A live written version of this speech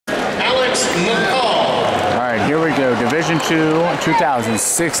Division II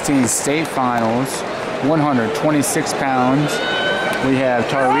 2016 state finals, 126 pounds. We have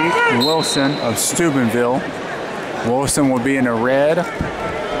Tariq Wilson of Steubenville. Wilson will be in the red.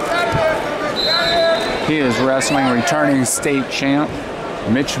 He is wrestling returning state champ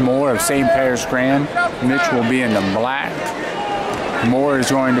Mitch Moore of St. Paris Grand. Mitch will be in the black. Moore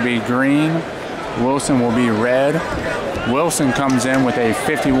is going to be green. Wilson will be red. Wilson comes in with a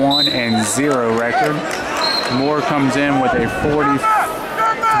 51-0 record. Moore comes in with a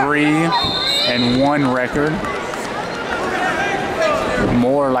 43-1 record.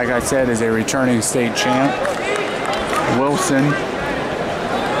 Moore, like I said, is a returning state champ. Wilson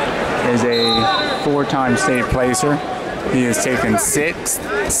is a four-time state placer. He has taken 6th,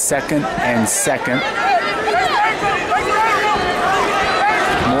 2nd, and 2nd.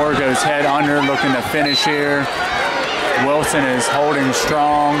 Moore goes head under, looking to finish here. Wilson is holding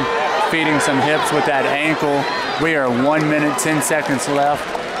strong, feeding some hips with that ankle. We are 1 minute, 10 seconds left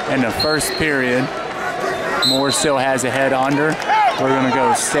in the first period. Moore still has a head under. We're going to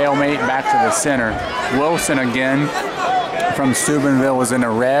go stalemate back to the center. Wilson again from Steubenville is in the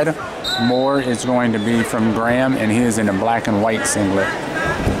red. Moore is going to be from Graham, and he is in a black and white singlet.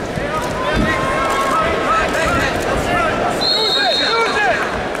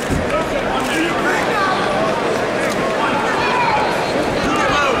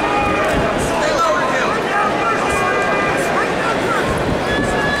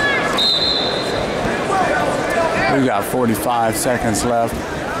 We've got 45 seconds left.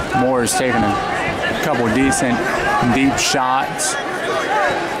 Moore is taking a couple decent deep shots.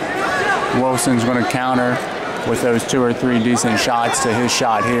 Wilson's going to counter with those 2 or 3 decent shots to his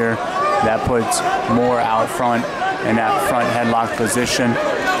shot here. That puts Moore out front in that front headlock position.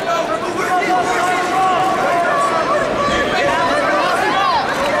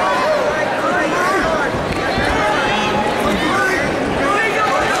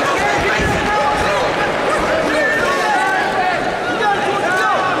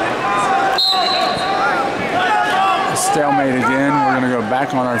 Stalemate again. We're going to go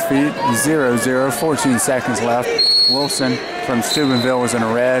back on our feet. 0-0, 14 seconds left. Wilson from Steubenville is in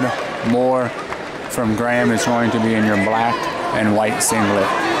a red. Moore from Graham is going to be in your black and white singlet.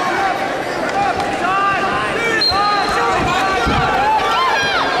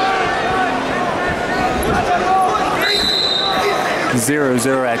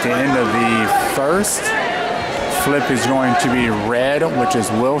 0-0 at the end of the first. Flip is going to be red, which is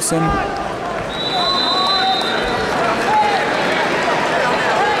Wilson.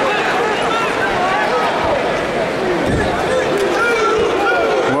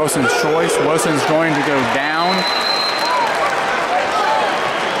 Wilson's choice. Wilson's going to go down.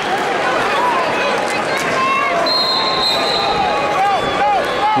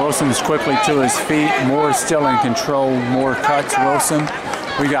 Wilson's quickly to his feet. Moore still in control. Moore cuts Wilson.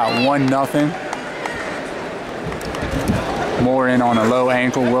 We got 1-0. Moore in on a low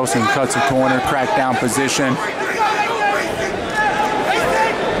ankle. Wilson cuts a corner. Crackdown position.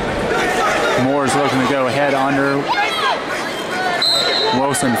 Moore's looking to go head under.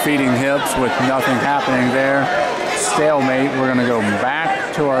 Wilson feeding hips with nothing happening there. Stalemate. We're going to go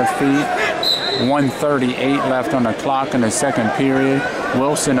back to our feet. 1:38 left on the clock in the second period.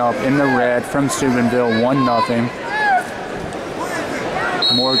 Wilson up in the red from Steubenville, 1-0.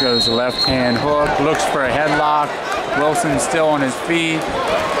 Moore goes left hand hook, looks for a headlock. Wilson still on his feet.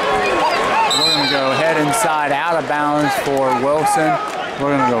 We're going to go head inside, out of bounds for Wilson.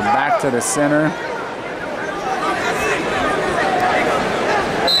 We're going to go back to the center.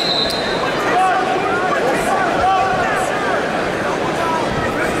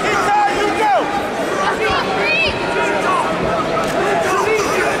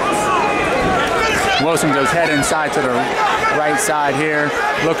 Wilson goes head inside to the right side here,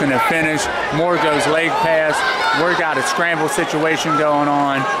 looking to finish. Moore goes leg pass. We've got a scramble situation going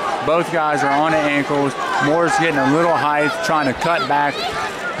on. Both guys are on the ankles. Moore's getting a little height, trying to cut back.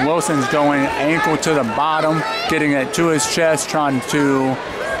 Wilson's going ankle to the bottom, getting it to his chest, trying to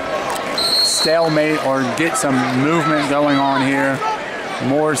stalemate or get some movement going on here.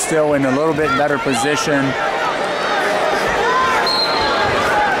 Moore's still in a little bit better position.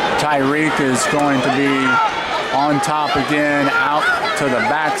 Tariq is going to be on top again, out to the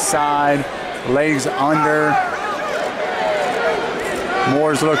backside, legs under.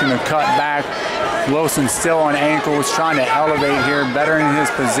 Moore's looking to cut back. Wilson's still on ankles, trying to elevate here, better in his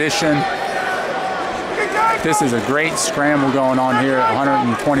position. This is a great scramble going on here at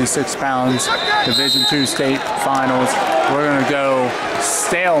 126 pounds, Division II state finals. We're going to go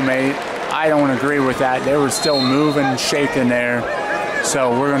stalemate. I don't agree with that. They were still moving, shaking there.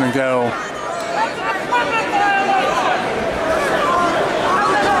 So we're going to go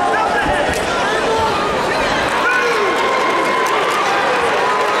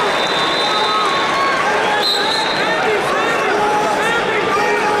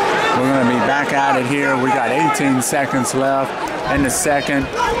back at it here. We got 18 seconds left in the second.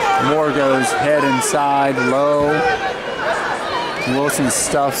 Moore goes head inside, low. Wilson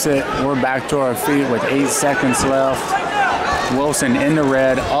stuffs it. We're back to our feet with 8 seconds left. Wilson in the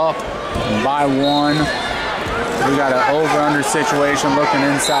red, up by 1. We got an over-under situation, looking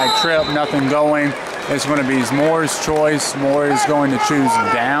inside trip, nothing going. It's going to be Moore's choice. Moore is going to choose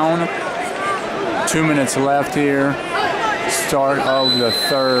down. 2 minutes left here. Start of the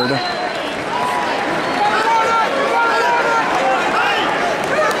third.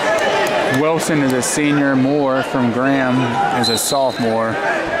 Wilson is a senior. Moore from Graham is a sophomore.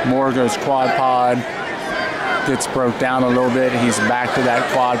 Moore goes quad pod. Gets broke down a little bit. He's back to that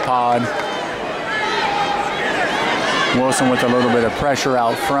quad pod. Wilson with a little bit of pressure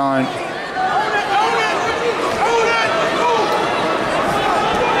out front.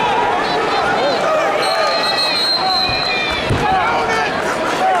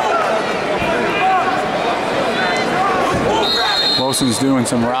 Wilson's doing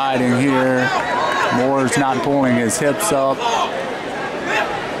some riding here. Moore's not pulling his hips up.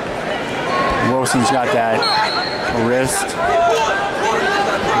 Wilson's got that wrist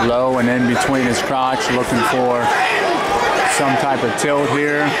low and in between his crotch, looking for some type of tilt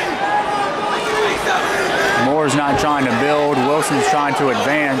here. Moore's not trying to build. Wilson's trying to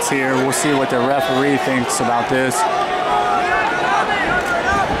advance here. We'll see what the referee thinks about this.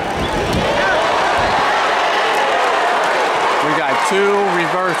 We got 2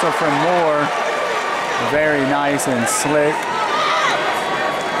 reversal from Moore. Very nice and slick.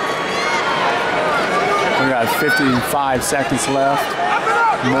 We got 55 seconds left.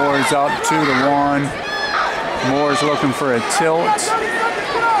 Moore's up 2-1. Moore's looking for a tilt.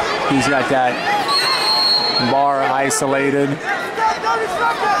 He's got that bar isolated.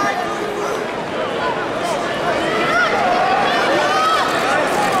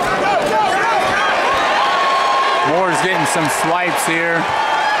 Moore's getting some swipes here.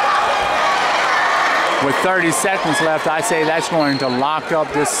 With 30 seconds left, I say that's going to lock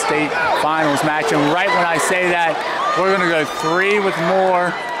up this state finals match. And right when I say that, we're going to go 3 with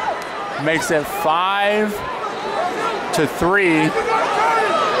Moore. Makes it 5-3.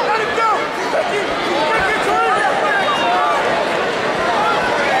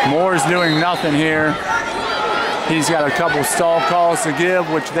 Moore's doing nothing here. He's got a couple stall calls to give,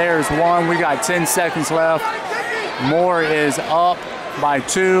 which there's 1. We got 10 seconds left. Moore is up by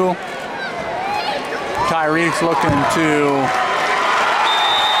 2. Tariq's looking to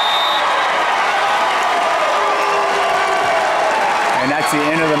and that's the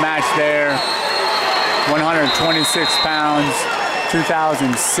end of the match there. 126 pounds,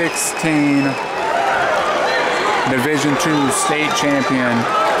 2016 Division II state champion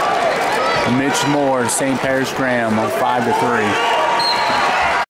Mitch Moore, St. Paris Graham, 5-3.